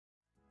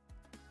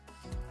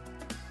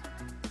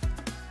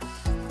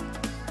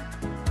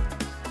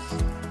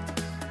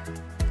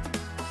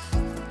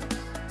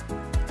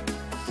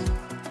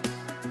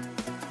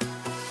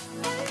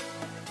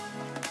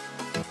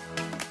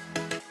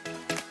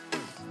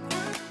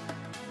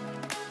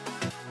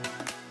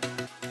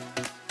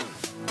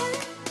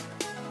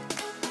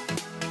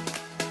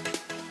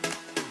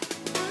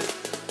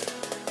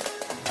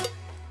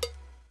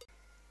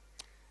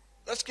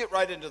get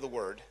right into the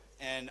Word,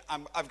 and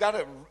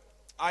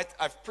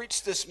I've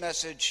preached this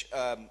message,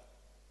 I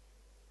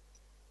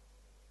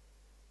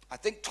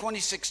think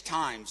 26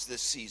 times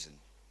this season,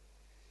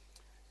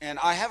 and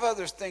I have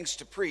other things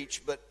to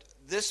preach, but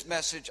this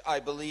message, I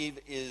believe,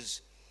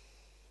 is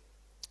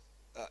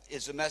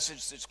a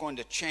message that's going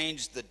to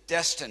change the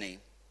destiny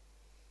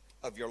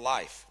of your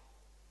life.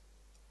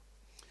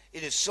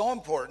 It is so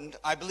important.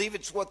 I believe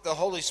it's what the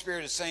Holy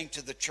Spirit is saying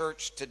to the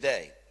church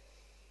today.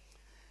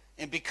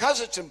 And because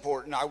it's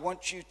important, I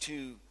want you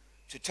to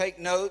take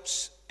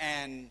notes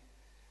and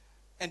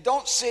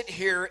don't sit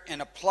here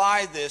and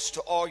apply this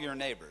to all your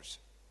neighbors.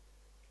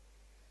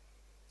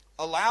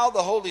 Allow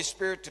the Holy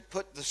Spirit to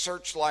put the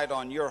searchlight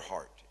on your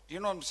heart. Do you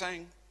know what I'm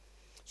saying?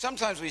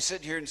 Sometimes we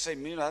sit here and say,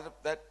 you know,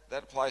 that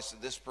applies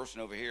to this person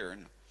over here,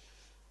 and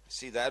I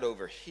see that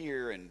over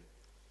here, and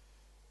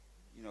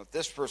you know,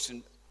 this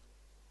person.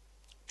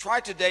 Try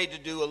today to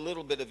do a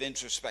little bit of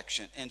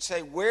introspection and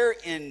say, where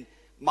in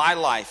my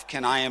life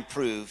can I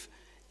improve,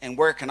 and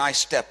where can I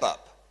step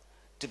up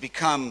to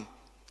become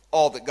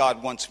all that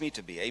God wants me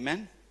to be?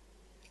 Amen?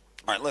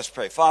 All right, let's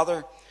pray.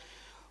 Father,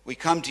 we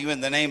come to you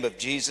in the name of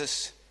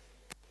Jesus.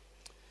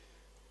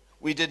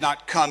 We did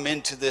not come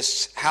into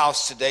this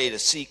house today to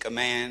seek a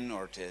man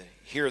or to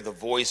hear the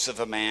voice of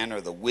a man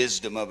or the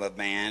wisdom of a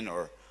man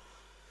or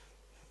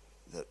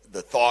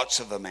the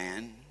thoughts of a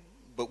man,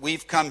 but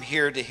we've come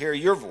here to hear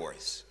your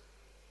voice.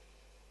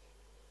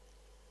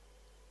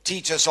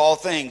 Teach us all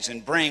things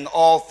and bring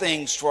all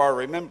things to our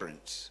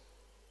remembrance.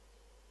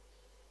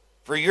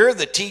 For you're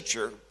the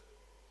teacher,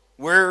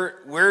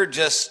 we're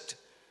just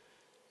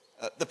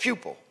the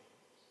pupil.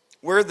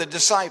 We're the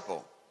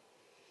disciple.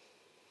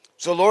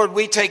 So Lord,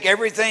 we take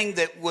everything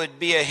that would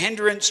be a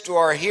hindrance to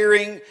our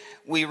hearing,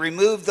 we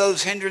remove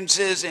those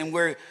hindrances, and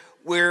we're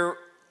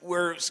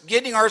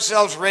getting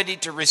ourselves ready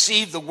to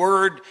receive the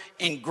word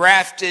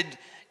engrafted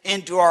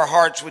into our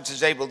hearts, which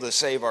is able to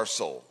save our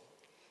soul.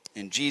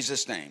 In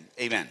Jesus' name,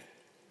 amen.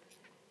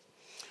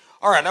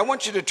 All right, I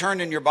want you to turn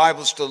in your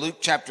Bibles to Luke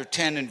chapter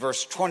 10 and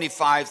verse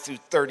 25 through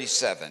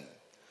 37.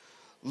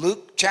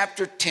 Luke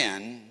chapter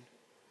 10,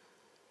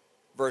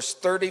 verse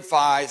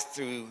 25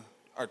 through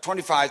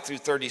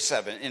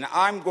 37. And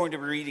I'm going to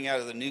be reading out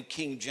of the New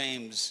King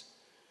James.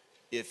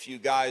 If you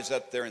guys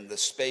up there in the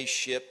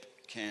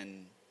spaceship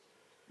can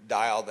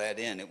dial that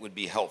in, it would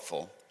be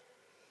helpful.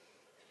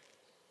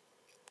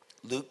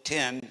 Luke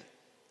 10,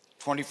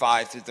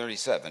 25 through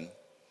 37.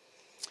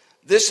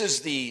 This is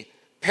the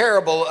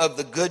parable of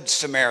the Good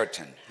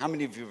Samaritan. How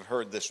many of you have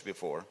heard this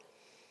before?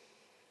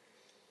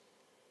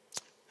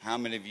 How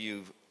many of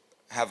you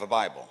have a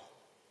Bible?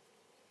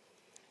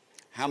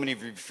 How many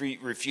of you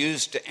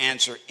refuse to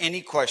answer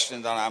any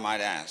question that I might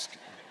ask?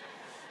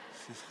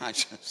 I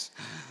just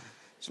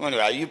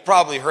wonder. You've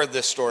probably heard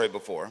this story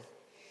before.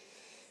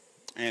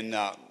 And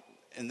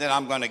then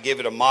I'm going to give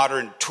it a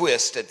modern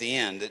twist at the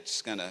end.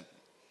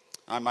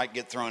 I might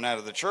get thrown out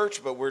of the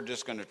church, but we're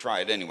just going to try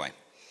it anyway.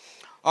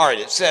 All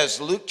right, it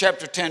says, Luke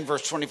chapter 10,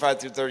 verse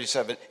 25 through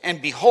 37,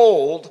 and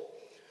behold,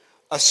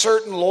 a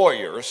certain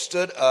lawyer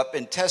stood up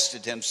and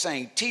tested him,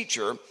 saying,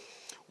 Teacher,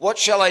 what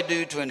shall I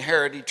do to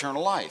inherit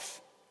eternal life?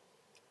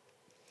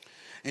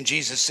 And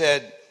Jesus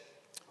said,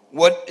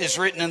 what is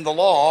written in the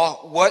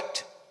law?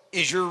 What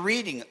is your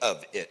reading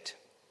of it?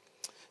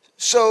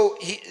 So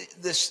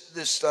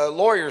this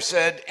lawyer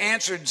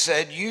answered and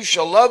said, you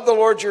shall love the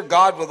Lord your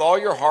God with all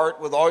your heart,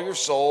 with all your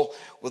soul,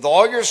 with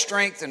all your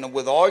strength, and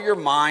with all your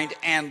mind,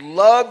 and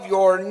love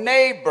your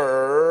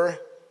neighbor.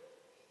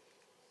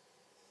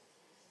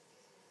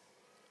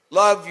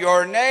 Love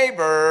your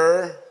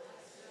neighbor.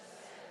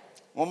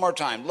 One more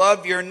time.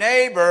 Love your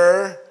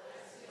neighbor.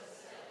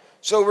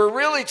 So we're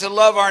really to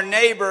love our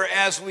neighbor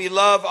as we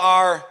love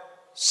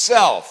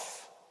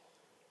ourself.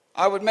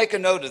 I would make a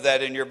note of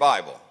that in your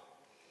Bible.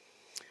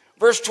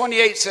 Verse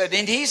 28 said,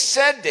 and he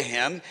said to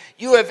him,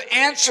 you have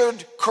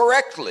answered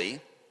correctly.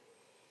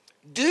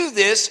 Do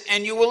this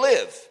and you will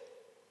live.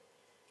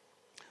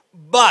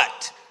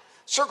 But,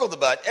 circle the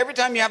but. Every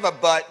time you have a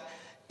but,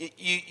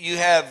 you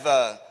have,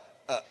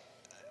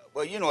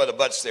 well, you know what a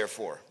but's there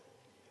for.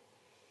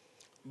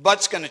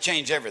 But's going to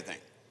change everything.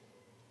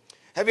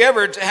 Have you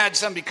ever had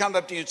somebody come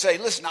up to you and say,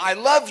 listen, I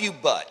love you,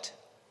 but.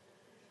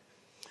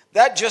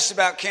 That just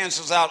about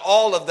cancels out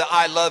all of the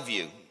I love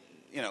you.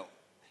 You know,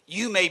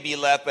 you may be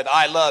left, but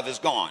I love is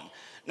gone.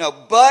 No,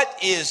 but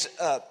is,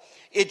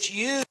 it's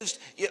used,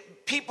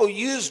 people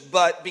use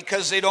but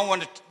because they don't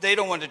want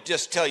to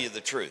just tell you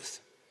the truth.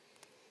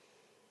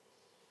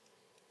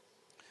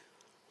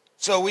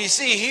 So we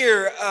see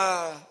here,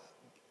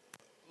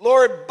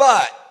 Lord,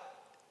 but,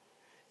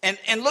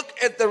 and look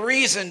at the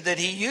reason that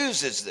he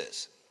uses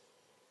this.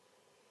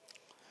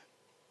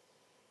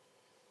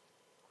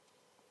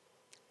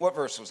 What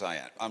verse was I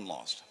at? I'm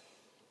lost.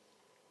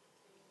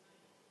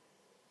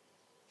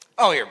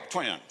 Oh, here,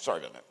 29. Sorry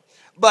about that.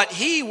 But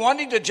he,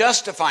 wanting to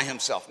justify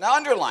himself. Now,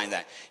 underline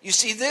that. You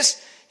see,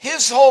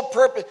 his whole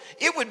purpose,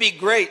 it would be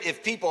great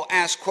if people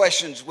asked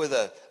questions with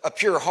a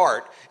pure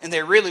heart and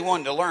they really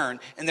wanted to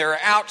learn and they're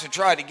out to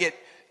try to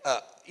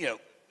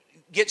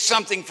get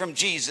something from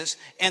Jesus,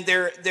 and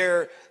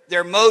their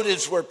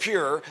motives were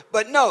pure.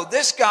 But no,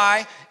 this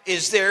guy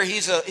is there.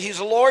 He's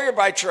a lawyer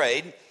by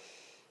trade.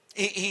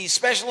 He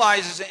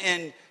specializes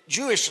in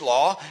Jewish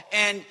law,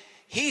 and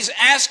he's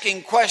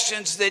asking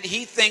questions that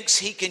he thinks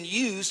he can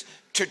use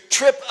to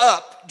trip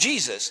up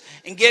Jesus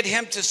and get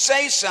him to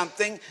say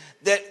something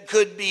that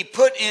could be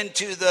put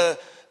into the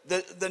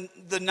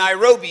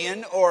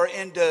Nairobian or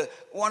into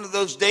one of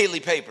those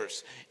daily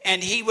papers.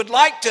 And he would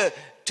like to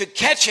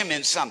catch him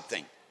in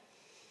something.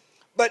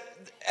 But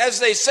as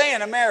they say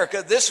in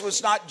America, this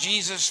was not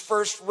Jesus'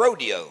 first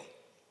rodeo.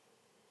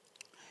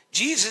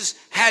 Jesus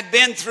had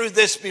been through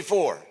this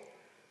before.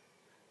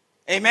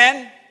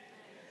 Amen?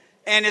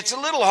 And it's a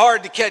little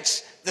hard to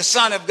catch the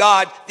Son of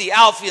God, the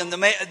Alpha and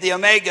the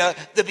Omega,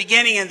 the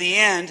beginning and the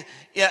end,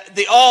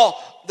 the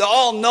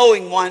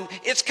all-knowing one.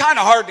 It's kind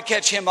of hard to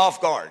catch him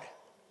off guard.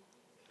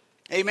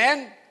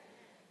 Amen?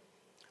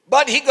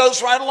 But he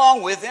goes right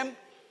along with him.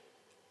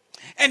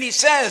 And he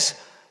says,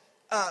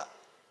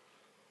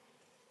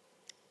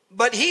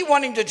 but he,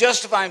 wanting to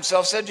justify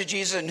himself, said to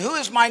Jesus, and who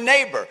is my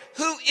neighbor?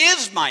 Who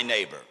is my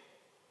neighbor?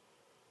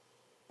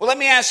 Well, let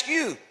me ask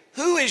you,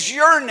 who is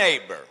your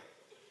neighbor?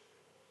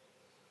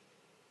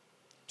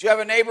 Do you have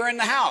a neighbor in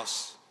the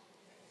house?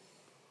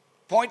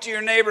 Point to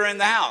your neighbor in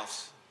the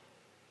house.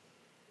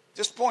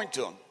 Just point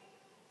to him.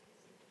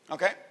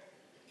 Okay?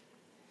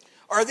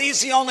 Are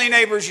these the only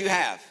neighbors you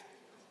have?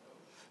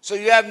 So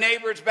you have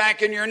neighbors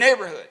back in your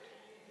neighborhood.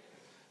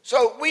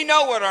 So we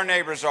know what our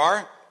neighbors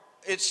are.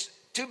 It's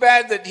too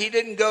bad that he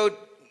didn't go,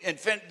 and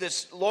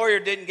this lawyer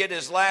didn't get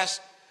his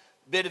last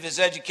bit of his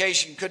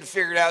education, could have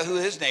figured out who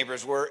his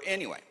neighbors were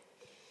anyway.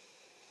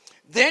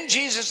 Then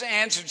Jesus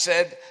answered,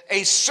 said,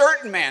 a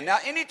certain man. Now,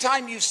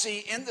 anytime you see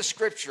in the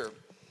scripture,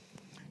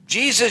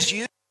 Jesus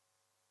used,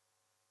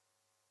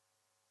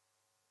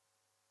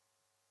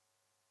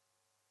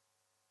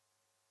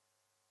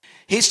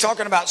 he's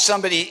talking about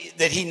somebody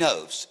that he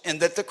knows and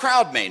that the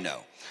crowd may know.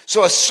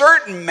 So a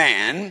certain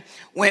man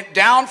went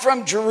down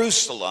from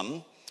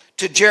Jerusalem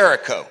to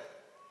Jericho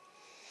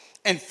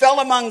and fell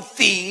among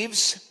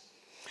thieves,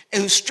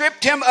 who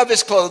stripped him of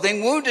his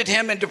clothing, wounded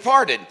him, and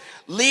departed,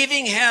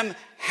 leaving him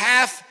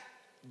half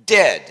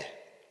dead.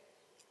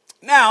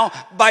 Now,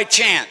 by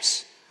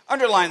chance,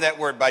 underline that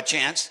word, by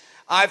chance.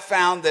 I've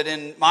found that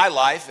in my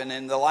life and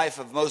in the life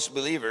of most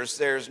believers,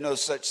 there's no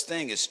such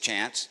thing as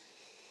chance.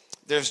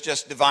 There's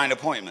just divine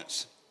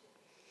appointments.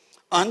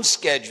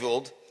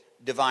 Unscheduled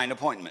divine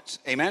appointments.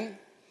 Amen?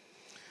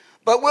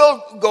 But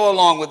we'll go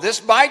along with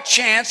this. By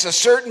chance, a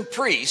certain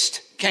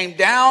priest came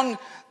down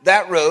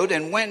that road,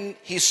 and when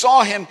he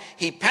saw him,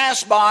 he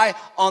passed by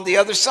on the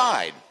other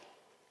side.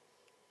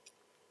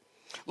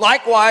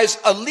 Likewise,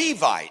 a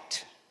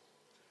Levite.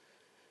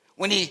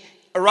 When he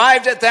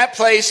arrived at that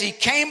place, he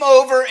came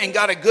over and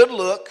got a good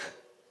look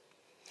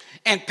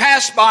and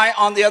passed by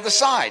on the other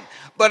side.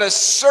 But a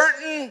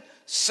certain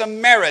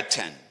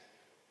Samaritan,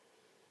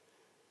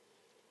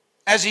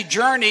 as he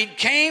journeyed,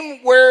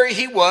 came where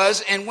he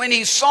was, and when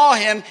he saw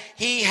him,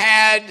 he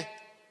had,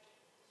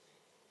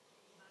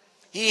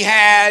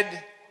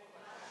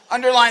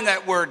 underline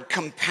that word,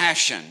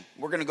 compassion.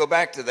 We're going to go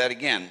back to that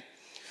again.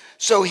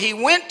 So he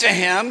went to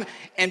him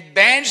and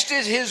bandaged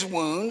his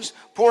wounds,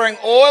 pouring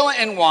oil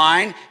and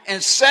wine,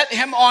 and set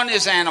him on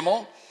his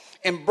animal,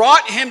 and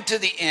brought him to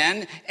the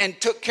inn,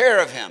 and took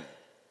care of him.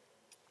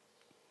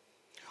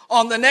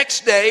 On the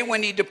next day,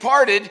 when he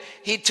departed,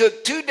 he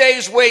took 2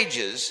 days'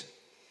 wages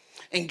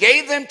and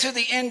gave them to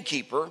the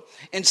innkeeper,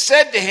 and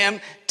said to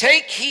him,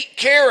 take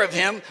care of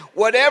him.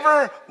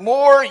 Whatever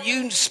more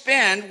you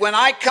spend, when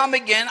I come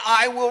again,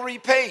 I will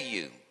repay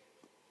you.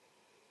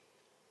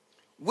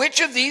 Which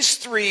of these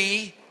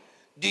three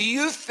do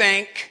you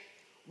think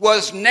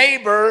was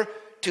neighbor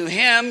to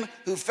him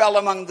who fell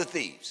among the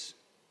thieves?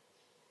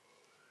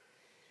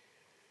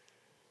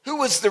 Who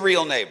was the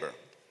real neighbor?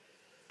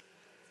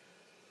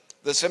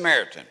 The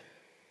Samaritan.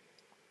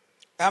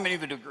 How many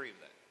of you would agree with that?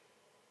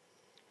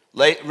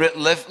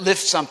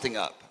 Lift something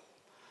up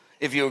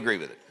if you agree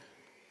with it.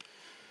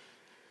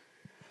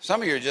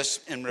 Some of you are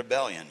just in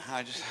rebellion.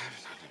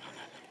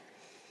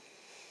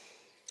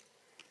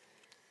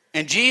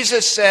 And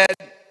Jesus said,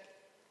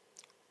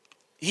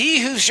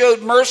 he who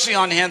showed mercy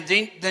on him,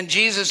 then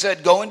Jesus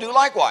said, go and do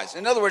likewise.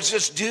 In other words,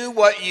 just do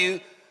what you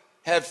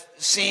have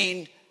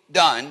seen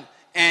done,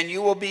 and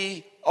you will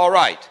be all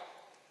right.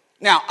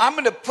 Now, I'm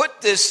going to put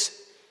this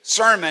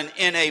sermon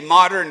in a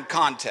modern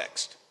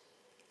context.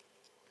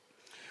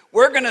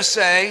 We're going to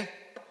say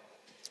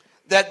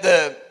that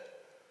the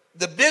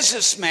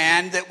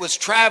businessman that was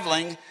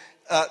traveling,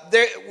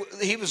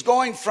 he was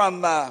going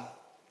from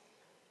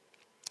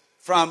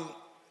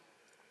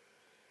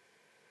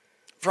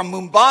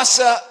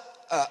Mombasa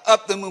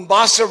up the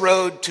Mombasa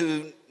Road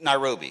to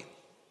Nairobi.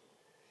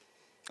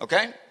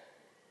 Okay?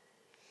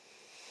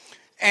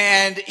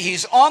 And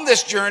he's on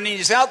this journey.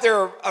 He's out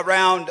there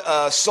around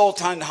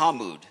Sultan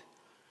Hamoud.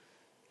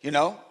 You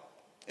know,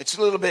 it's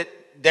a little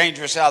bit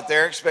dangerous out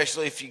there,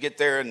 especially if you get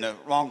there in the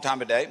wrong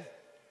time of day,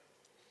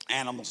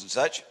 animals and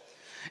such.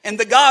 And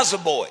the Gaza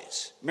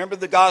boys, remember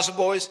the Gaza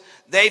boys?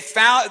 They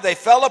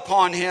fell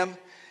upon him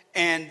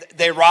and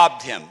they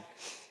robbed him.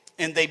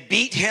 And they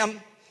beat him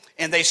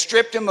and they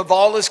stripped him of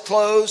all his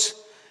clothes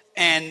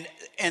and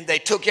they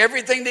took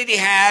everything that he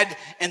had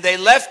and they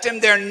left him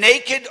there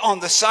naked on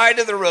the side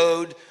of the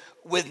road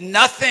with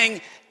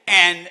nothing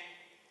and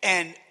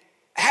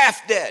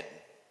half dead.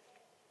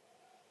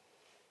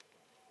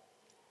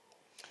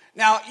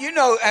 Now, you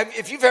know,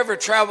 if you've ever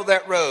traveled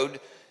that road,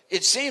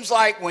 it seems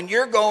like when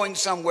you're going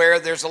somewhere,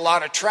 there's a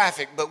lot of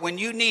traffic, but when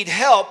you need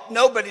help,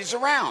 nobody's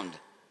around.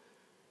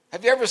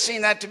 Have you ever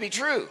seen that to be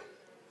true?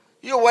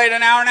 You'll wait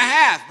an hour and a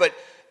half, but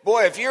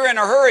boy, if you're in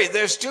a hurry,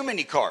 there's too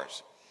many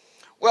cars.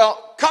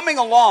 Well, coming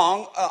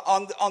along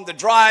on the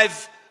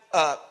drive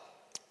up,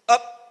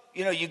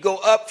 you know, you go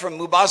up from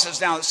Mumbasa's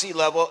down at sea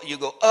level, you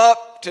go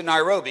up to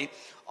Nairobi.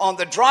 On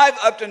the drive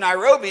up to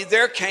Nairobi,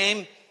 there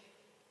came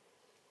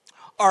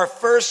our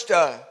first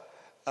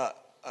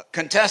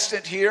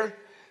contestant here.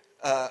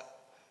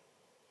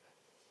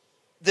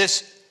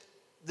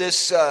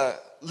 This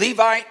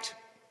Levite,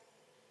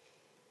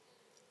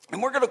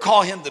 and we're going to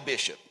call him the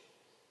bishop.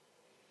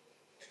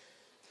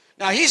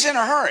 Now he's in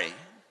a hurry.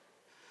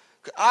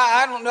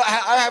 I don't know.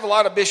 I have a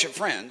lot of bishop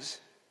friends,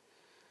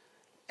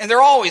 and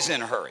they're always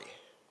in a hurry.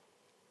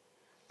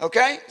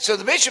 Okay, so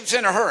the bishop's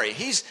in a hurry.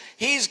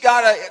 He's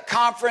got a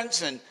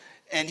conference and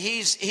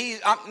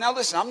now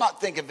listen, I'm not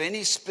thinking of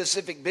any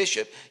specific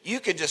bishop. You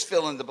can just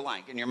fill in the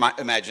blank in your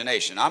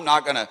imagination. I'm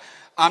not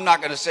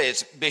gonna say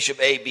it's Bishop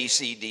A, B,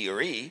 C, D,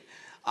 or E.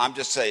 I'm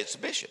just saying it's a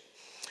bishop.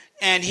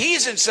 And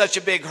he's in such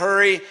a big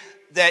hurry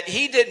that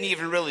he didn't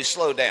even really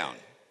slow down.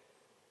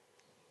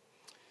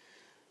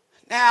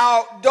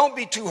 Now, don't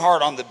be too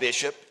hard on the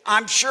bishop.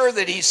 I'm sure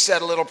that he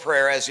said a little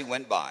prayer as he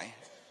went by.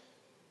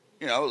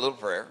 You know, a little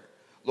prayer.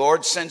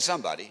 Lord, send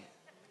somebody.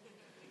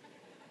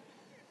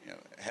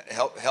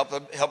 Help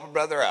a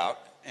brother out,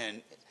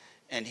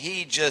 and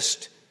he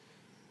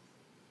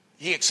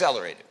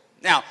accelerated.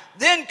 Now,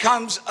 then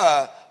comes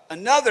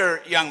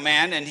another young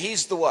man, and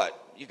he's the what?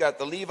 You got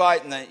the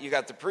Levite and you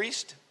got the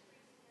priest.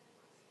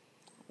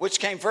 Which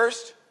came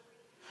first?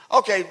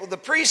 Okay, well, the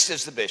priest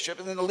is the bishop,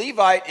 and then the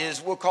Levite is,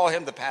 we'll call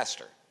him the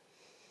pastor.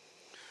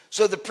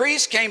 So the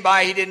priest came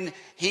by,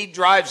 he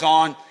drives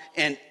on,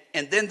 and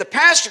then the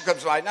pastor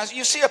comes by. Now,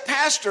 you see, a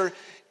pastor,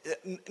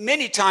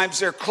 many times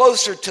they're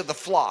closer to the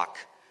flock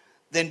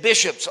than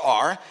bishops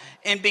are.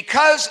 And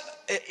because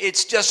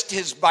it's just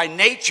his, by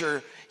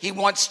nature, he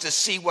wants to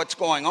see what's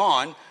going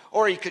on,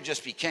 or he could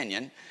just be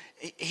Kenyan,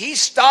 he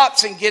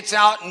stops and gets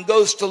out and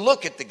goes to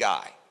look at the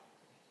guy.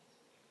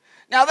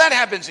 Now, that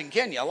happens in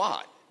Kenya a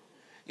lot.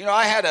 You know,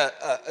 I had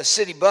a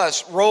city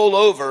bus roll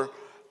over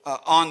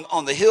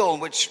on the hill in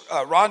which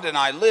Rhonda and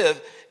I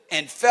live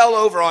and fell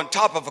over on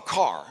top of a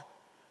car,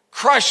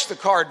 crushed the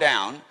car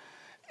down,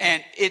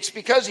 and it's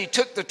because he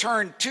took the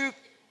turn too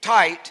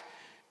tight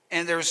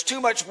and there was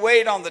too much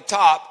weight on the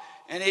top,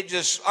 and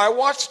I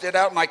watched it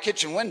out my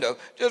kitchen window,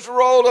 just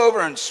rolled over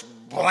and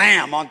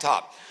blam on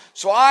top.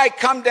 So I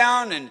come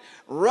down and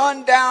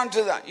run down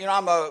to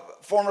I'm a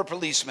former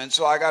policeman,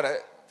 so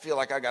feel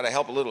like I got to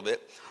help a little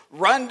bit.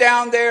 Run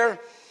down there,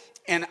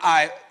 and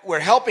we're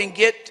helping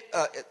get,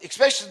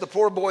 especially the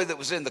poor boy that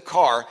was in the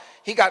car,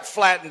 he got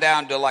flattened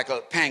down to like a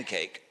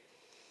pancake.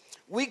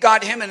 We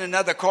got him in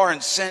another car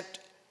and sent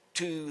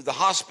to the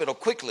hospital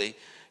quickly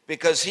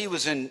because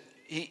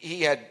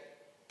he had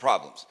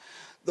problems.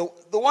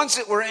 The ones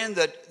that were in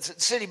the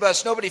city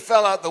bus, nobody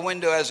fell out the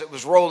window as it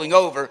was rolling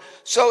over.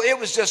 So it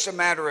was just a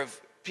matter of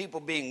people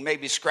being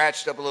maybe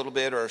scratched up a little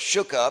bit or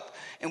shook up.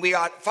 And we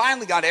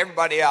finally got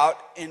everybody out,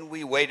 and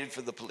we waited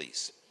for the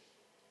police.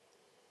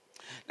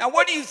 Now,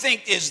 what do you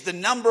think is the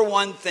number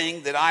one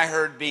thing that I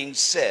heard being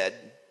said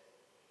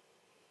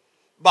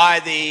by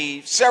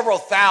the several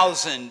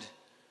thousand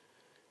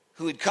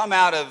who had come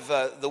out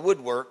of the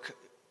woodwork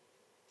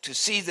to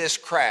see this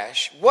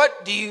crash?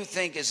 What do you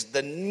think is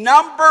the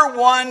number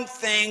one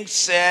thing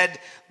said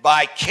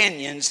by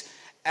Kenyans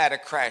at a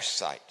crash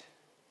site?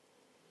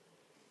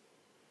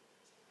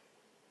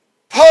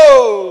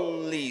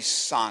 Pole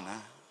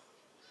sana.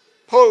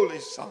 Pole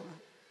sana.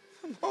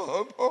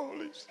 Oh, pole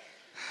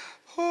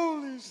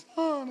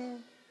sana.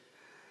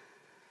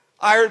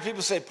 I heard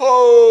people say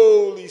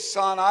pole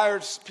sana. I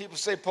heard people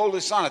say pole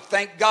sana.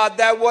 Thank God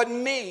that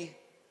wasn't me.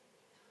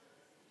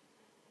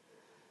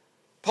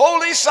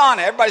 Pole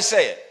sana. Everybody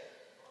say it.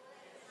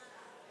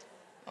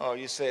 Oh,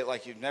 you say it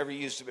like you've never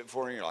used it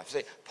before in your life.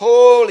 Say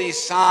pole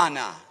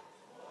sana.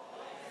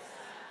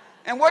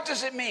 And what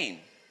does it mean?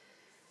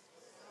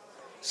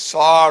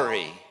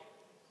 Sorry.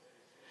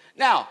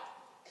 Now,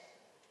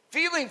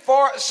 feeling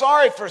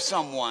sorry for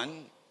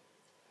someone,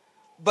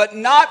 but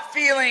not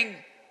feeling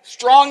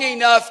strong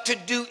enough to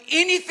do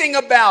anything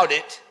about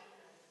it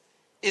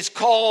is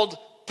called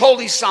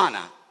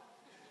polisana.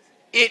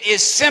 It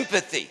is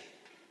sympathy.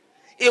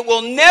 It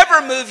will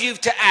never move you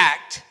to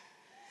act.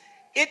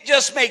 It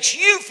just makes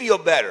you feel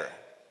better.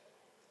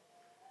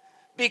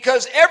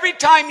 Because every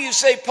time you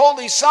say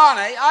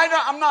polisane,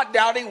 I'm not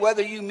doubting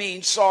whether you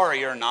mean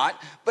sorry or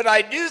not, but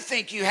I do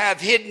think you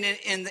have hidden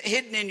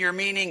in your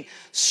meaning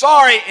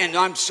sorry, and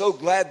I'm so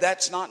glad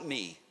that's not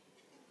me.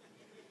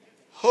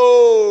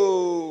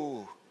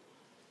 Oh,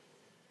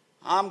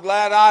 I'm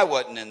glad I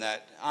wasn't in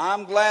that.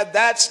 I'm glad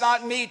that's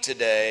not me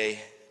today.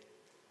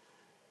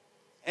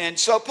 And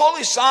so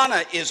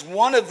polisana is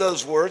one of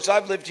those words.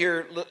 I've lived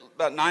here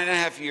about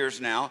 9.5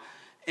 years now,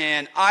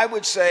 and I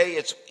would say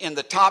it's in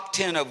the top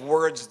 10 of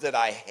words that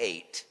I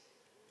hate.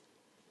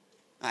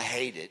 I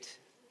hate it.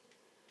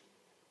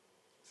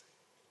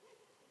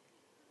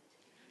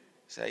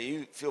 So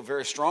you feel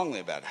very strongly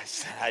about it. I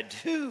said, I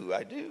do,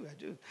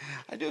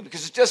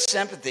 because it's just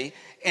sympathy,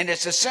 and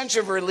it's a sense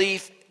of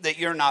relief that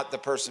you're not the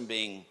person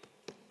being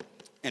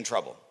in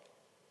trouble.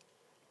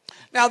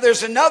 Now,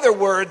 there's another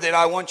word that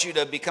I want you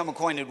to become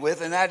acquainted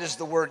with, and that is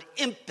the word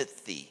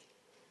empathy.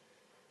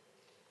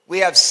 We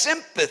have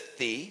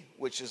sympathy,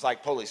 which is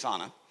like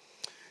polisana.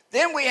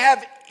 Then we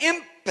have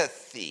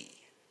empathy.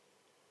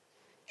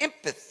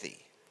 Empathy.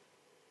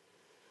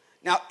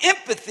 Now,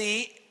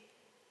 empathy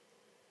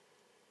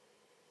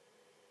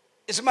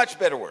is a much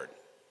better word.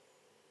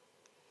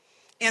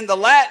 In the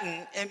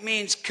Latin, it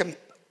means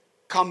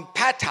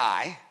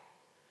compati,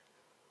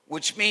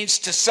 which means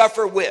to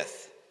suffer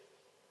with.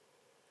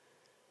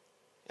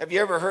 Have you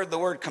ever heard the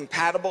word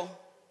compatible?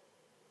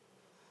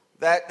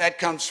 That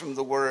comes from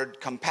the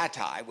word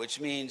compati, which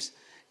means,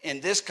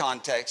 in this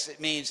context, it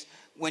means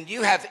when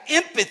you have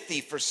empathy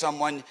for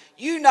someone,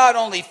 you not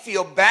only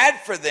feel bad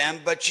for them,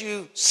 but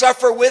you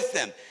suffer with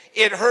them.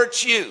 It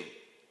hurts you.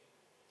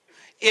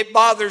 It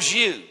bothers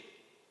you.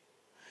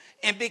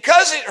 And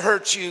because it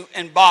hurts you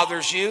and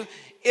bothers you,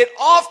 it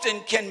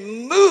often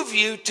can move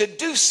you to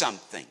do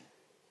something.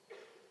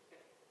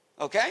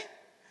 Okay?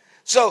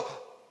 So,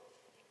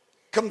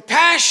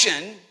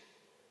 compassion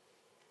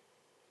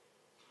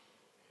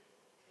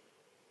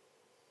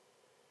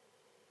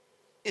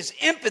is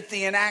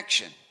empathy in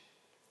action.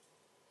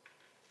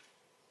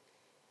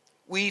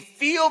 We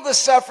feel the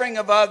suffering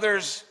of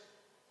others,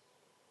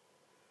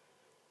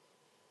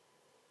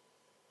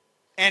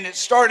 and it's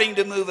starting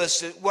to move us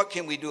to what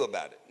can we do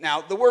about it.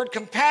 Now, the word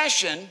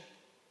compassion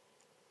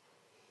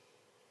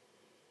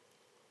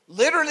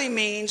literally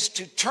means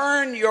to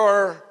turn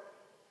your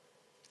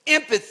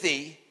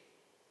empathy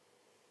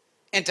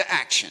into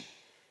action.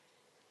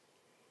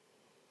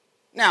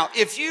 Now,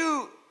 if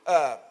you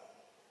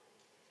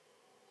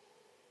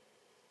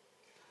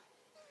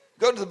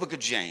go to the book of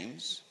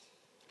James.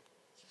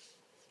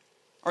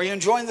 Are you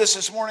enjoying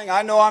this morning?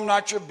 I know I'm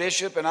not your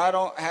bishop, and I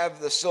don't have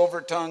the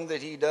silver tongue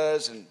that he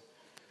does. And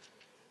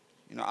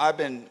you know, I've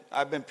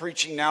been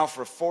preaching now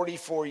for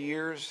 44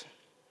 years,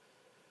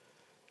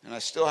 and I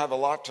still have a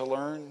lot to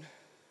learn.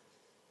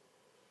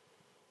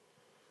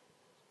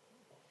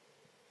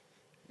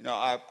 You know,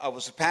 I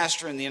was a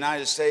pastor in the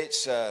United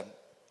States.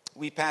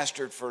 We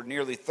pastored for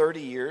nearly 30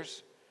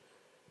 years.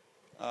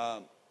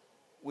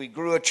 We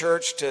grew a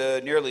church to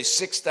nearly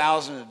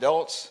 6,000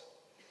 adults,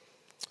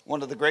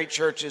 one of the great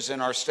churches in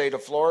our state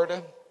of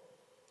Florida.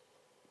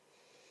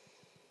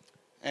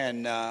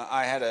 And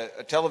I had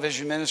a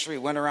television ministry,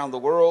 went around the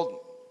world.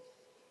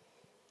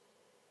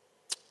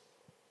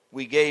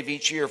 We gave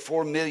each year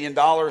 $4 million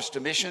to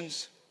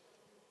missions.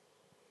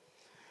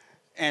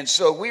 And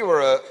so we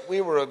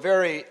were a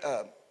very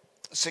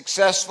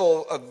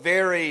successful, a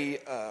very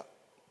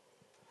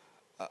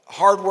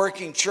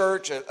hardworking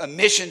church, a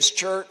missions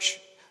church.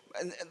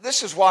 And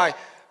this is why,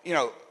 you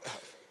know,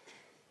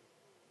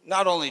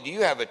 not only do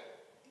you have a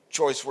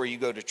choice where you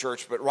go to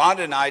church, but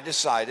Rhonda and I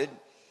decided,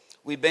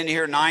 we've been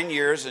here 9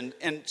 years, and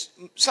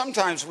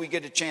sometimes we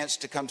get a chance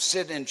to come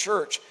sit in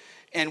church,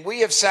 and we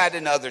have sat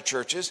in other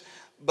churches,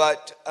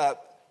 but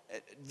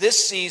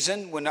this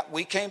season, when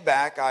we came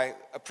back, I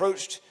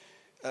approached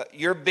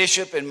your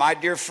bishop and my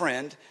dear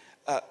friend,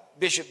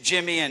 Bishop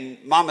Jimmy and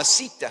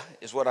Mamacita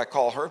is what I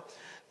call her,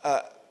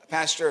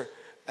 Pastor,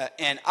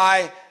 and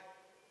I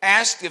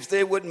asked if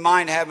they wouldn't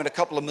mind having a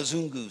couple of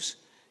Mzungus.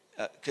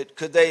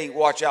 Could they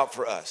watch out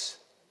for us?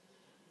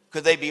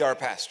 Could they be our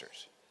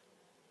pastors?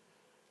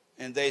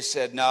 And they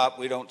said, no,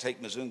 we don't take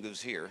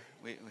Mzungus here.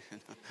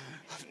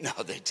 No,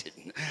 they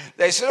didn't.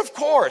 They said, of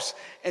course.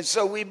 And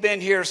so we've been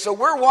here. So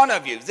we're one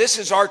of you. This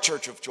is our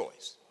church of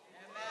choice.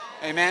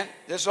 Amen.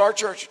 This is our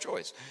church of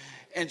choice.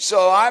 And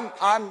so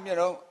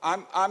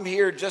I'm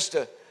here just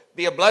to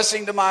be a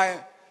blessing to my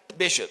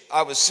bishop.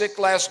 I was sick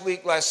last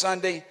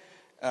Sunday.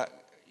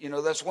 You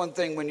know, that's one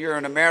thing when you're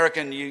an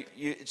American,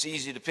 it's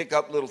easy to pick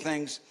up little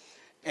things.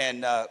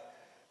 And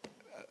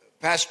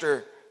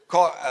Pastor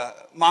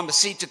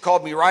Mamacita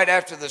called me right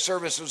after the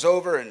service was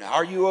over, and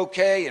are you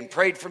okay? And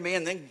prayed for me,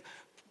 and then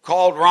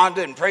called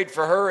Rhonda and prayed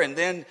for her. And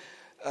then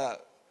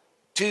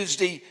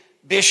Tuesday,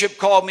 Bishop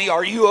called me,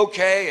 are you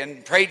okay?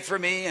 And prayed for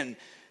me. And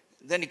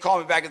then he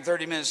called me back in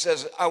 30 minutes and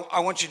says,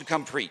 I want you to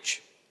come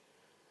preach.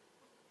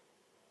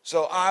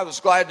 So I was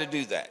glad to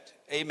do that.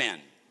 Amen.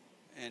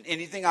 And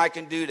anything I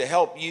can do to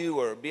help you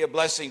or be a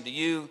blessing to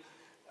you,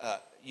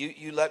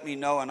 you let me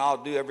know, and I'll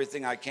do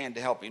everything I can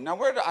to help you. Now,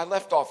 where did I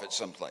left off at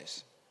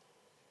someplace?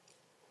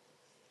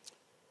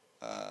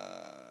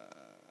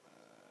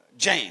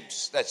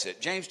 James, that's it.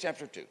 James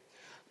chapter 2.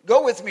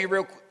 Go with me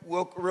real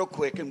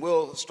quick, and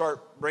we'll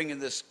start bringing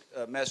this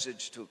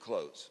message to a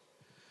close.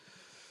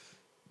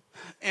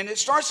 And it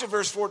starts at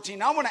verse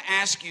 14. I want to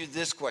ask you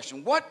this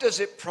question. What does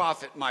it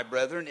profit, my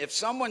brethren, if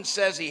someone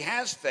says he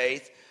has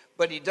faith,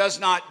 but he does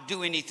not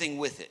do anything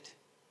with it?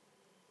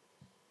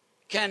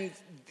 Can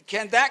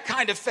that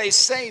kind of faith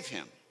save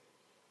him?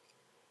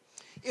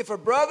 If a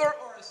brother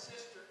or a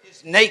sister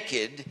is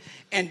naked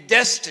and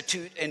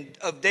destitute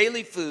of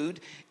daily food,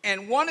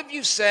 and one of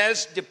you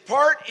says,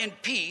 depart in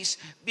peace,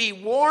 be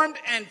warmed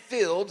and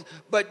filled,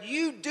 but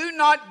you do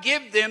not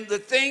give them the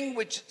thing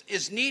which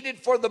is needed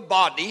for the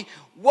body,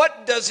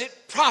 what does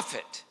it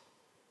profit?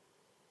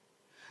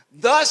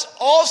 Thus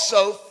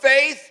also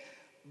faith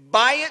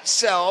by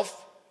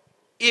itself,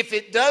 if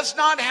it does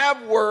not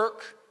have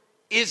work,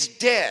 is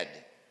dead.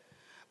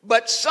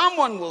 But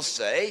someone will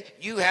say,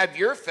 you have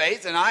your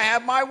faith and I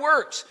have my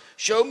works.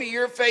 Show me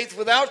your faith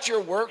without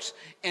your works,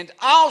 and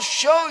I'll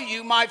show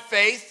you my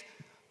faith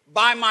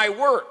by my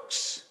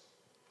works.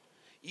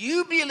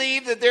 You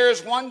believe that there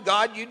is one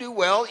God, you do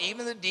well.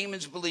 Even the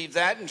demons believe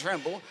that and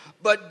tremble.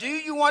 But do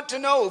you want to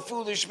know,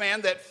 foolish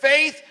man, that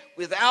faith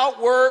without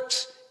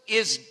works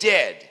is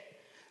dead?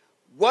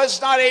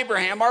 Was not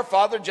Abraham, our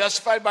father,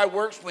 justified by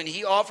works when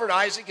he offered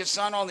Isaac his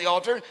son on the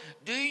altar?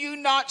 Do you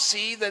not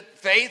see that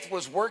faith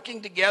was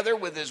working together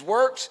with his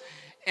works?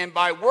 And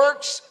by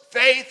works,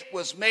 faith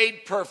was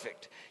made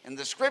perfect. And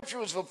the scripture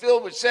was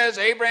fulfilled, which says,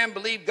 Abraham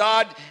believed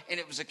God, and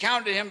it was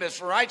accounted to him as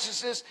for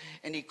righteousness,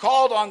 and he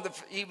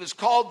was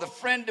called the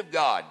friend of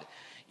God.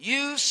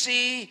 You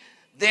see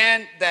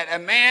then that a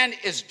man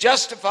is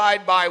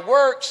justified by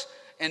works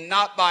and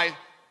not by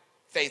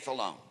faith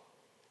alone.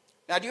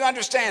 Now, do you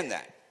understand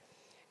that?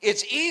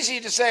 It's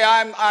easy to say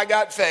I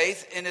got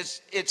faith, and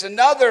it's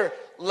another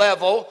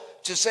level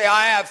to say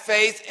I have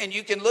faith, and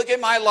you can look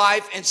at my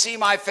life and see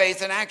my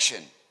faith in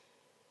action.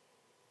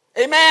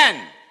 Amen.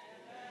 Amen.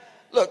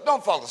 Look,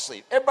 don't fall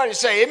asleep. Everybody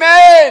say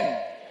amen.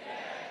 Amen.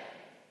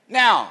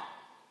 Now,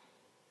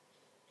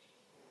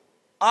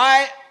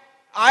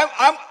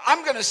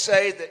 I'm going to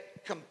say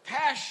that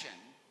compassion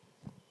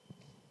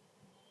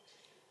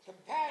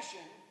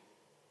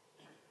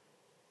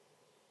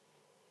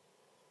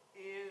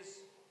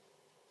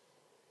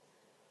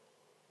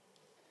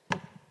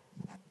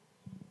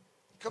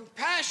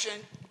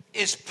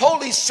is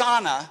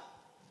polisana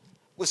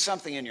with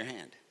something in your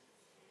hand.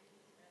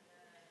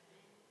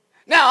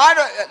 Now,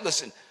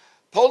 listen,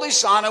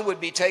 polisana would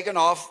be taken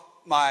off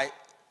my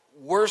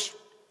worst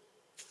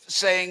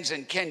sayings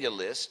in Kenya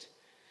list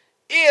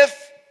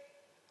if,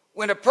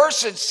 when a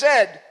person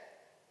said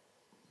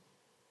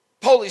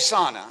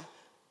polisana,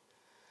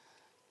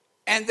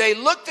 and they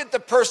looked at the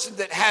person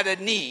that had a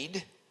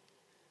need,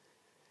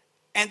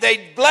 and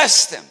they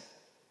blessed them.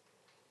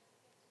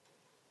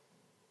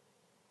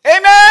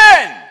 Amen.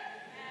 Amen.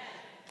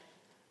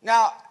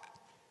 Now,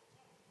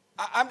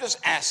 I'm just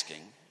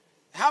asking,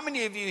 how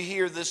many of you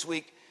here this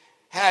week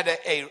had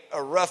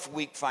a rough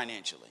week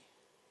financially?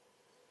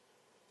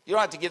 You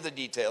don't have to give the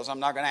details. I'm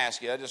not going to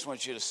ask you. I just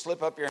want you to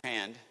slip up your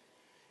hand.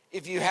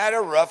 If you had a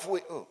rough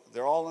week, oh,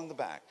 they're all in the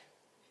back.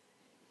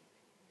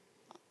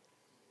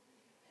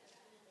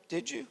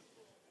 Did you?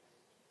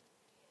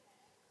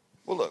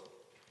 Well, look,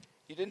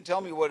 you didn't tell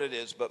me what it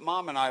is, but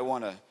Mom and I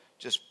want to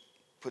just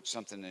put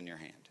something in your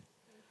hand.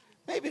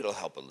 Maybe it'll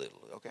help a little,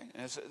 okay?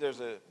 And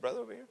there's a brother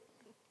over here.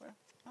 Where?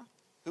 Huh?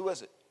 Who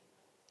was it?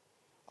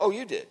 Oh,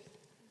 you did.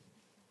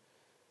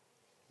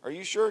 Are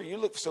you sure? You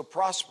look so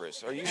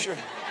prosperous. Are you sure?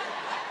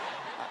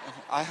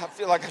 I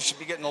feel like I should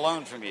be getting a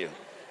loan from you.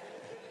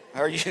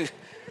 Are you?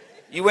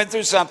 You went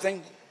through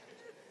something.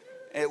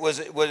 Was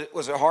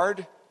it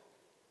hard?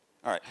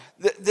 All right.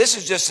 This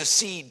is just a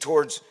seed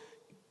towards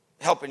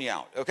helping you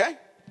out, okay?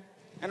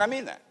 And I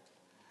mean that.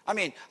 I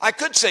mean, I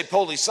could say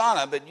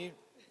polisana, but you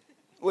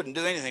wouldn't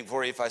do anything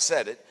for you if I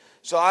said it.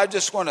 So I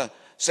just want to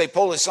say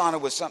polisana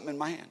with something in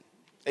my hand.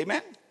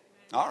 Amen?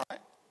 All right.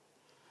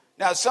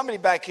 Now, somebody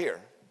back here.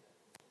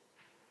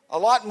 A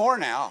lot more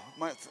now.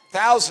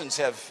 Thousands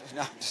have.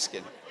 No, I'm just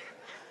kidding.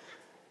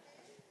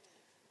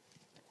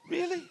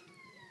 Really?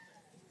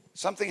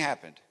 Something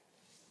happened.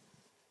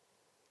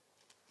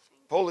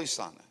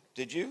 Polisana.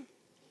 Did you?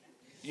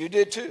 You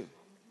did too.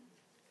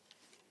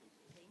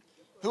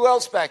 Who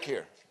else back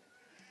here?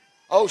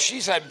 Oh,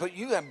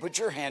 you haven't put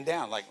your hand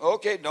down. Like,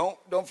 okay,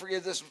 don't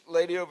forget this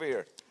lady over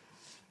here.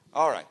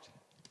 All right.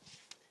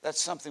 That's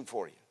something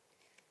for you.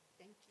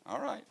 Thank you. All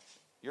right.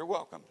 You're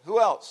welcome. Who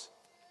else?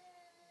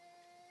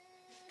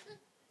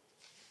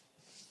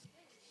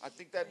 I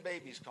think that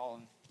baby's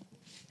calling.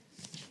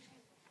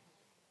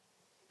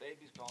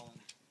 Baby's calling.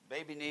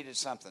 Baby needed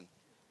something.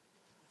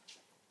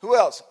 Who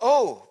else?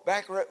 Oh,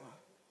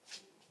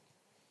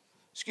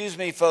 excuse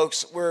me,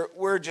 folks.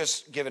 We're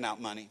just giving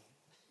out money.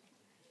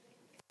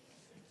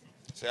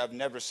 See, I've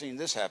never seen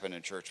this happen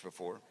in church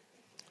before.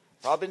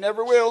 Probably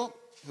never will.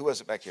 Who was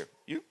it back here?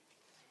 You?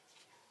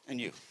 And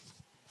you.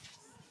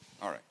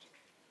 All right.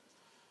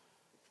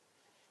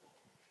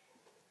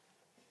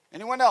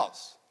 Anyone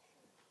else?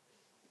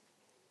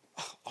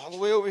 All the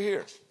way over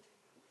here.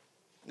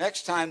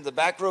 Next time, the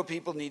back row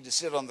people need to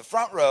sit on the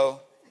front row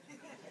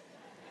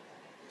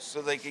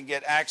so they can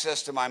get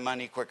access to my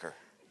money quicker.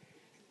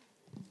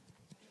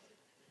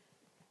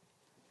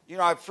 You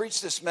know, I've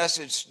preached this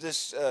message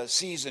this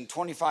season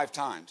 25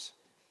 times.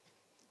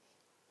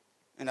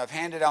 And I've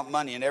handed out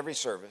money in every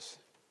service.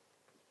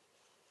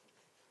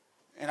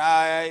 And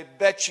I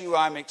bet you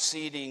I'm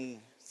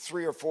exceeding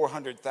 300,000 or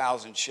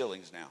 400,000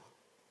 shillings now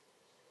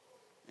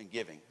in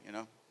giving, you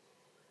know.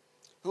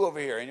 Who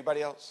over here?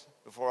 Anybody else?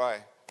 Before I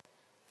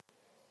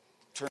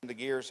turn the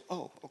gears.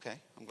 Oh,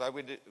 okay. I'm glad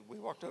we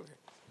walked over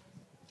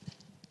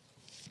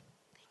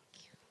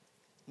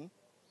here.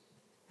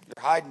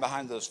 You're hiding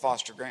behind those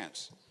foster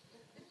grants.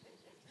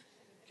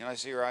 Can I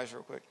see your eyes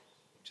real quick?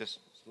 Just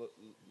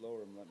lower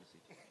them, let me see.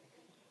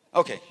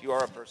 Okay, you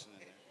are a person in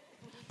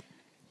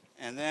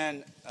there. And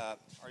then,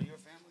 are you a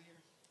family here?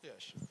 Yeah,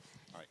 sure.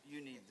 All right, you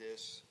need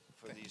this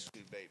for these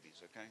two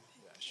babies, okay?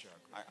 Yeah, sure.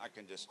 I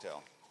can just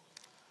tell.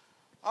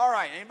 All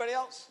right, anybody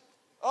else?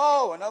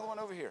 Oh, another one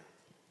over here.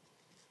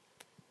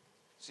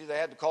 See, they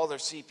had to call their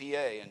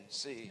CPA and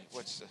see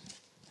what's the...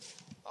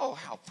 Oh,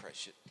 how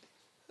precious.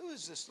 Who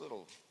is this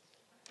little...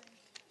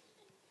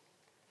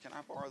 Can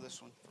I borrow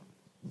this one?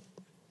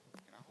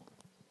 Can I hold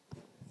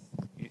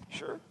it? You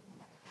sure?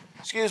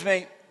 Excuse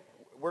me.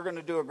 We're going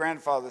to do a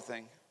grandfather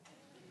thing.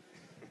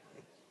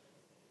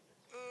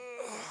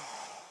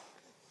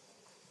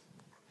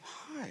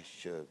 Hi,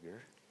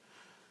 sugar.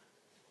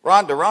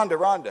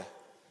 Rhonda.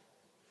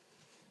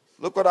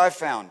 Look what I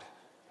found.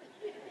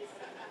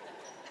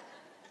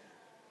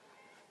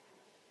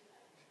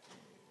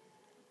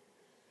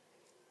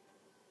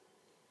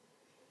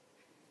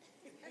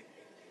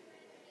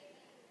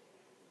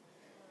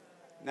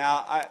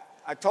 Now,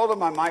 I told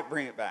him I might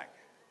bring it back.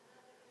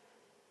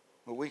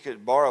 But we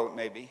could borrow it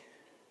maybe.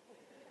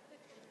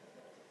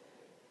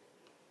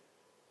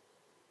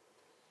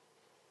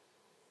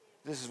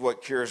 This is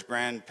what cures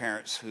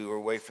grandparents who are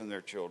away from their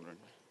children.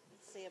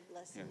 Say a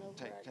blessing Here, over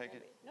take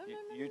it. No,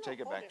 You take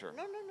it back to her.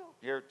 No.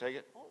 Here, take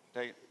it.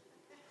 Take it.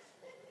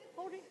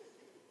 Hold it.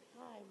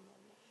 Hi, Mama.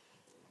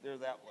 They're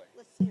that way.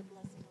 Let's say a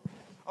blessing over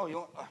her. Oh, you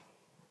want?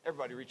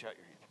 Everybody reach out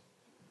your hand.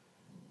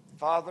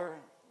 Father,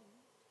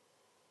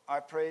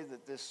 I pray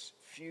that this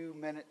few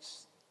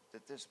minutes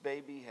that this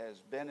baby has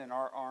been in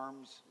our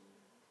arms,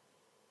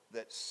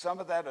 that some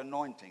of that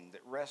anointing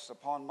that rests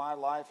upon my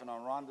life and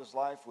on Rhonda's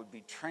life would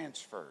be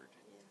transferred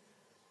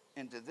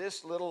into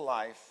this little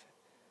life,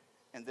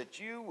 and that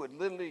you would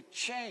literally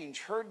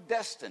change her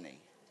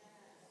destiny,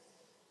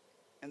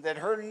 and that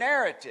her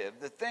narrative,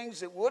 the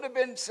things that would have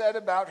been said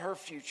about her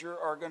future,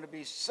 are going to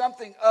be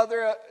something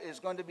other is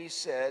going to be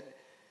said.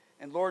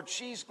 And Lord,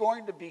 she's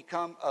going to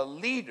become a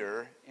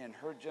leader in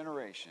her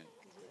generation.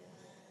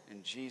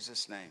 In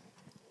Jesus' name.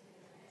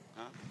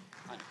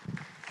 Huh?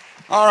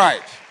 All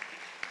right.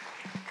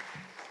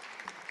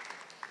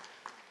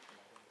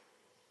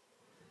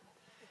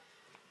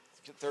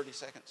 Get 30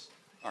 seconds.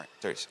 All right,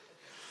 30 seconds.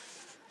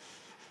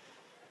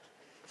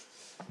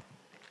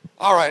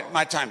 All right,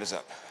 my time is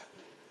up.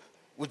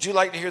 Would you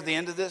like to hear the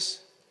end of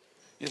this?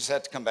 You just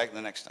have to come back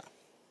the next time.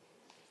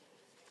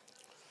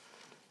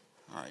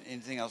 All right,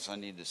 anything else I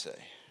need to say?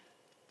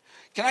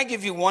 Can I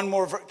give you one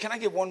more? Can I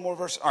give one more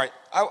verse? All right,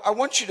 I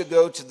want you to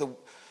go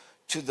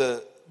to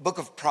the book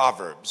of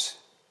Proverbs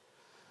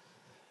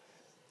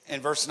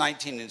in verse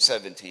 19 and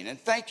 17. And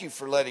thank you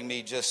for letting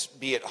me just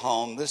be at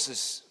home. This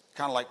is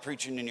kind of like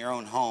preaching in your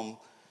own home,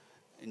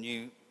 and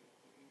you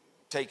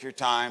take your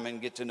time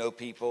and get to know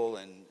people.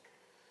 And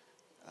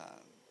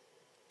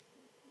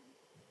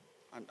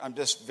I'm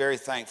just very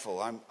thankful.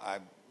 I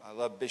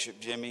love Bishop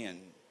Jimmy and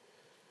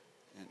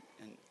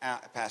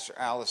Pastor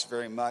Alice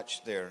very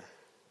much. They're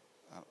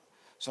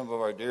some of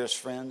our dearest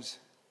friends,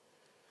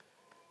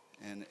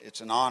 and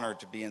it's an honor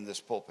to be in this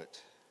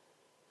pulpit.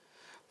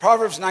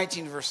 Proverbs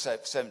 19, verse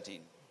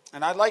 17.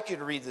 And I'd like you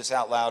to read this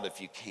out loud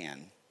if you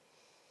can.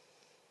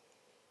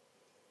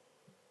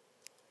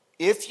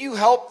 If you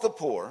help the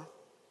poor,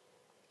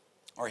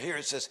 or here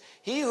it says,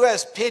 he who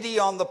has pity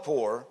on the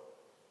poor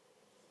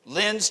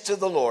lends to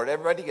the Lord,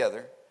 everybody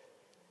together,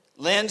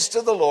 lends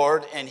to the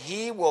Lord, and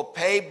he will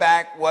pay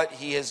back what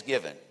he has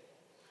given.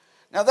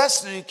 Now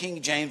that's the New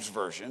King James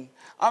Version.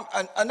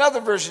 Another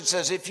version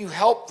says, if you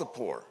help the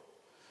poor.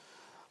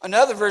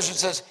 Another version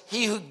says,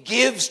 he who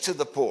gives to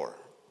the poor.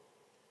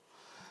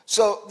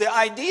 So the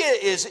idea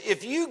is,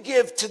 if you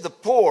give to the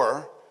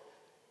poor,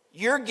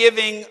 you're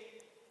giving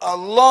a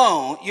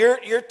loan.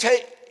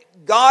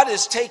 God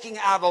is taking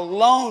out a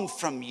loan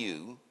from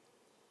you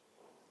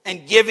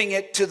and giving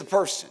it to the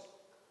person.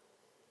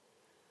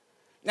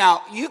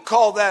 Now, you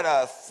call that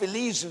a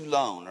filizu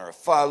loan or a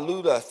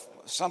faluda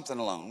something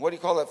loan. What do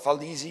you call that?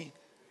 Falizi?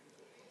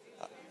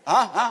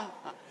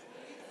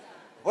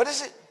 What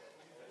is it?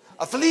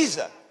 A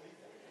filiza.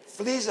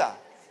 Filiza.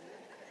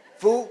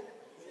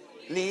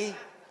 Fuliza.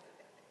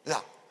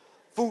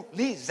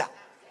 Fuliza.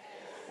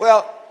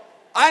 Well,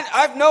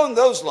 I've known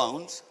those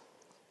loans.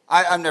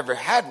 I've never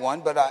had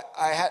one, but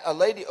I had a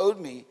lady owed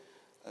me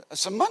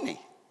some money.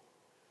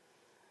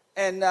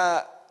 And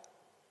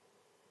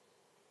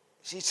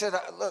she said,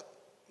 look,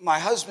 my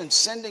husband's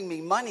sending me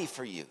money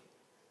for you.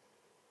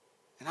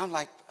 And I'm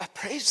like,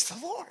 praise the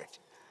Lord.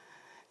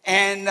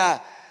 And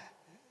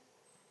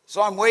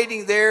so I'm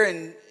waiting there,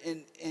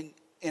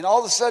 and all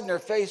of a sudden her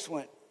face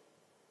went.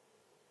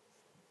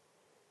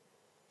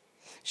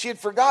 She had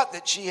forgot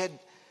that she had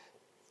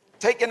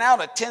taken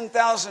out a $10,000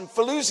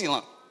 Faloozy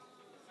loan.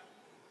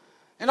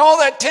 And all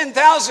that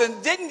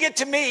 $10,000 didn't get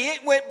to me.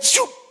 It went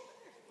shoo,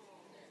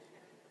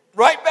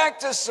 right back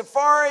to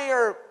Safari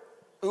or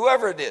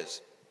whoever it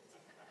is.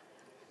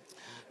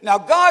 Now,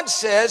 God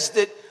says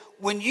that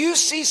when you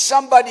see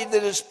somebody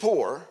that is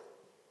poor,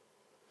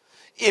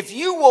 if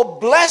you will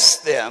bless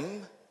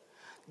them,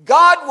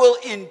 God will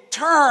in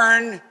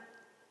turn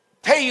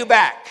pay you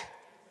back.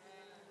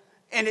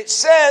 And it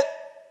said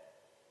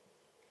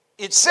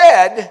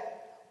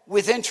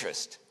with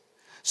interest.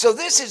 So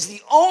this is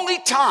the only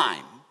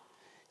time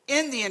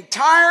in the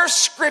entire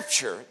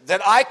scripture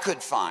that I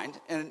could find,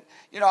 and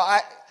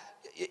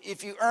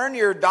if you earn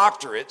your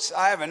doctorates,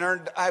 I have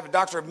a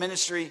doctor of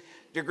ministry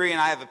degree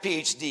and I have a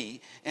PhD,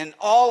 and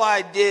all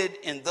I did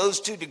in those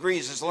 2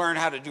 degrees is learn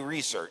how to do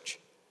research.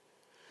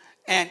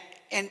 And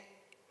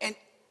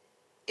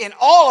in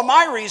all of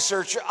my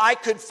research, I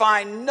could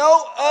find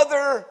no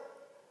other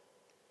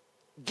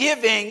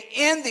giving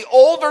in the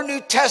Old or New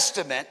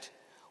Testament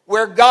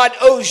where God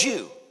owes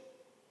you.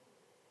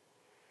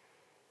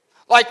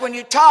 Like when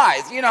you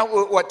tithe, you know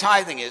what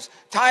tithing is.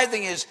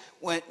 Tithing is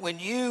when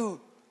you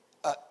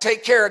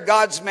take care of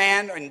God's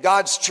man and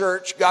God's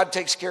church, God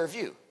takes care of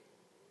you.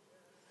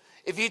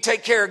 If you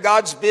take care of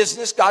God's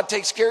business, God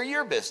takes care of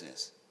your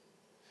business.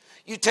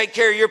 You take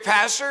care of your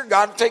pastor,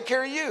 God will take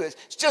care of you.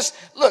 It's just,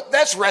 look,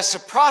 that's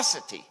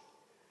reciprocity.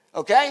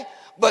 Okay?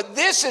 But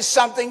this is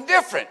something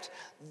different.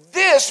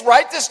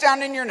 Write this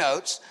down in your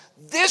notes.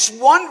 This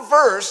one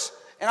verse,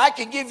 and I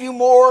can give you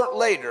more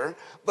later,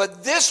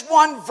 but this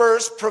one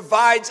verse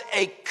provides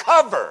a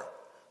cover,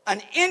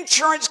 an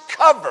insurance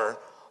cover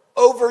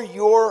over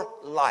your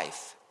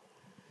life.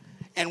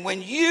 And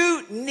when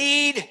you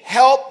need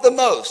help the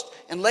most,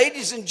 and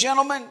ladies and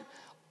gentlemen,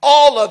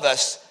 all of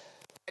us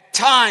at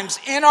times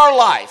in our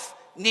life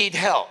need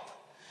help.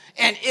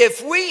 And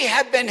if we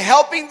have been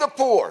helping the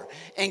poor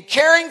and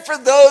caring for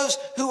those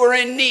who are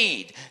in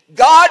need,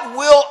 God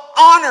will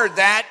honor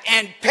that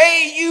and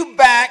pay you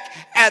back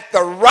at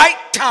the right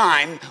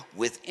time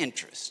with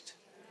interest.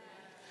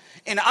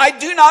 And I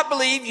do not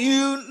believe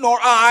you nor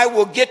I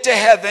will get to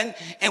heaven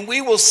and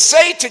we will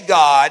say to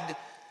God,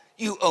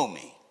 you owe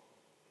me.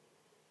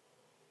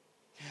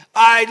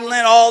 I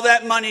lent all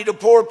that money to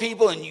poor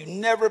people and you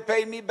never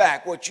paid me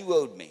back what you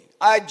owed me.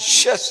 I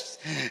just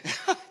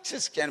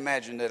can't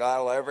imagine that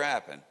that'll ever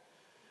happen.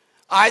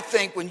 I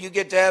think when you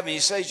get to heaven, he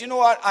says, you know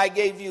what? I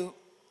gave you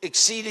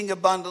exceeding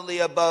abundantly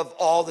above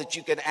all that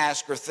you could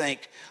ask or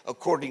think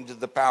according to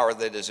the power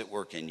that is at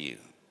work in you.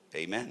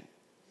 Amen.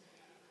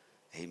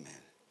 Amen.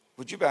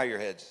 Would you bow your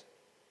heads?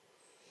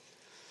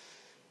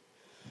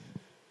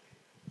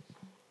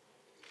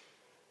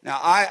 Now,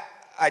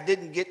 I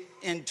didn't get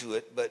into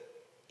it, but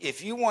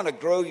if you want to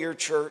grow your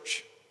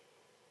church,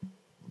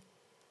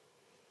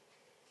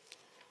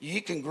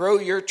 you can grow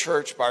your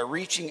church by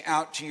reaching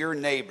out to your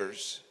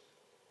neighbors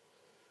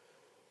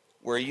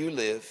where you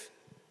live.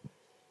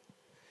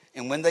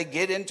 And when they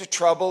get into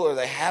trouble or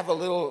they have a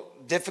little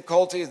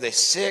difficulty, they're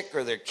sick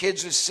or their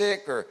kids are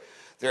sick or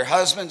their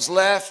husband's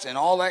left and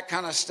all that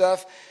kind of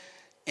stuff,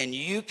 and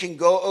you can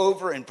go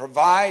over and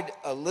provide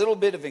a little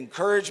bit of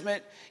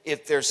encouragement.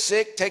 If they're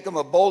sick, take them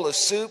a bowl of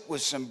soup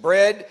with some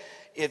bread.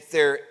 If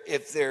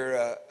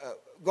they're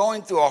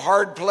going through a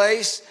hard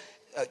place,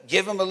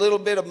 give them a little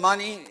bit of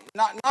money.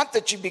 Not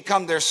that you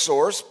become their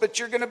source, but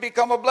you're going to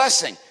become a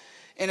blessing.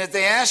 And if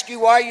they ask you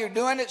why you're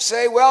doing it,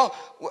 say, well,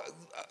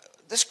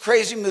 this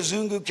crazy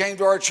Mzungu came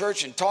to our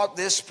church and taught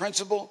this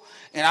principle,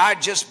 and I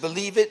just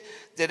believe it,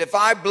 that if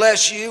I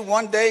bless you,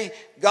 one day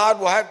God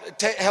will have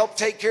to help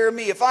take care of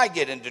me if I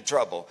get into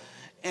trouble.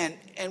 And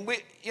we,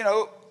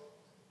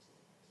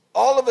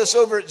 all of us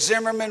over at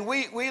Zimmerman,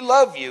 we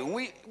love you.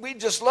 We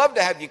just love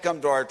to have you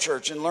come to our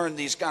church and learn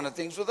these kind of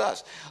things with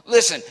us.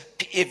 Listen,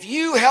 if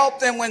you help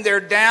them when they're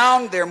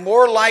down, they're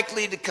more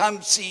likely to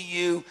come see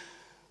you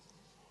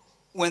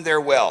when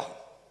they're well.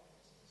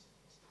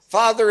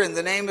 Father, in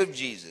the name of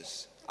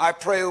Jesus, I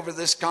pray over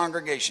this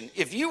congregation.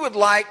 If you would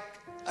like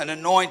an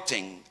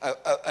anointing,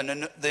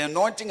 the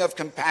anointing of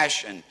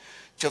compassion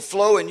to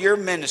flow in your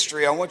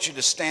ministry, I want you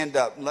to stand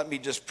up and let me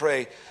just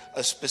pray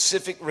a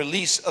specific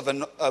release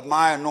of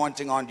my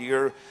anointing onto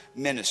your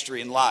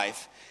ministry and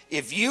life.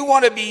 If you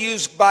want to be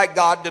used by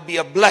God to be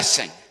a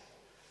blessing,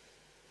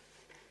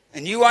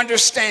 and you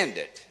understand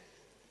it,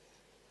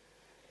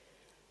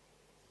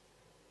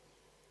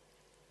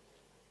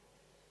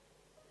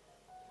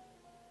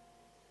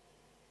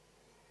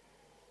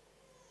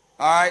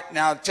 all right,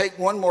 now take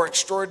one more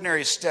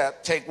extraordinary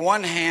step. Take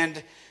one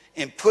hand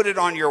and put it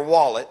on your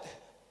wallet.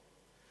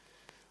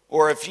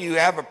 Or if you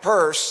have a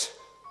purse,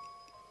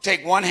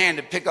 take one hand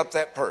and pick up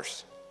that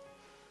purse.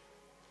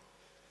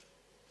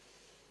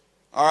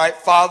 All right,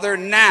 Father,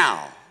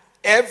 now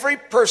every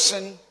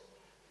person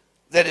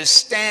that is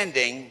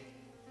standing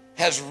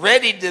has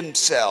readied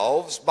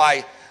themselves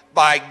by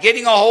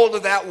getting a hold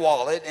of that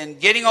wallet and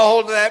getting a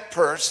hold of that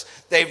purse.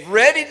 They've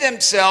readied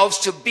themselves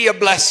to be a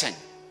blessing.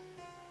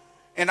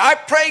 And I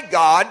pray,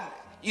 God,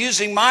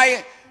 using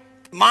my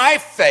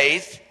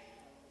faith,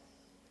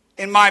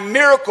 in my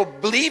miracle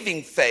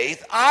believing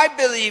faith, I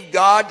believe,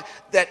 God,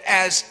 that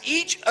as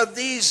each of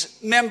these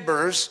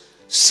members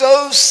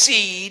sow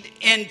seed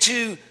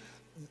into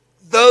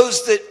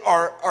those that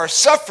are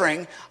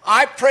suffering,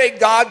 I pray,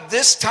 God,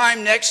 this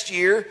time next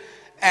year,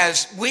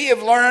 as we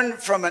have learned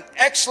from an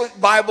excellent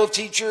Bible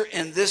teacher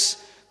in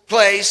this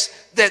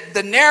place, that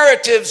the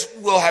narratives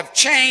will have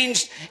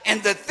changed,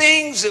 and the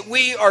things that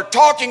we are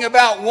talking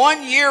about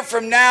 1 year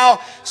from now,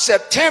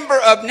 September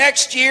of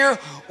next year,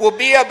 will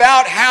be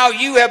about how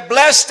you have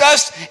blessed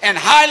us and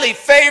highly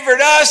favored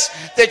us,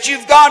 that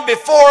you've gone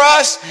before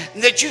us,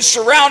 and that you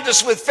surround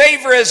us with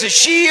favor as a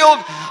shield.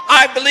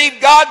 I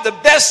believe, God, the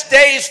best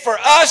days for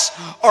us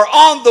are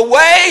on the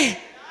way.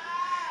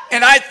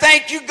 And I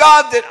thank you,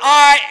 God, that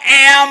I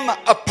am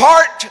a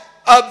part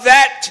of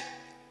that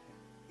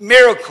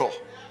miracle.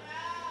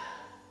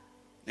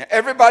 Now,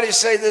 everybody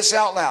say this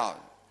out loud.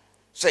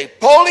 Say,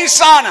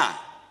 Polisana.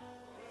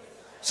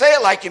 Say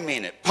it like you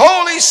mean it.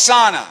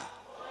 Polisana.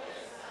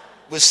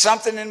 With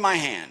something in my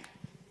hand.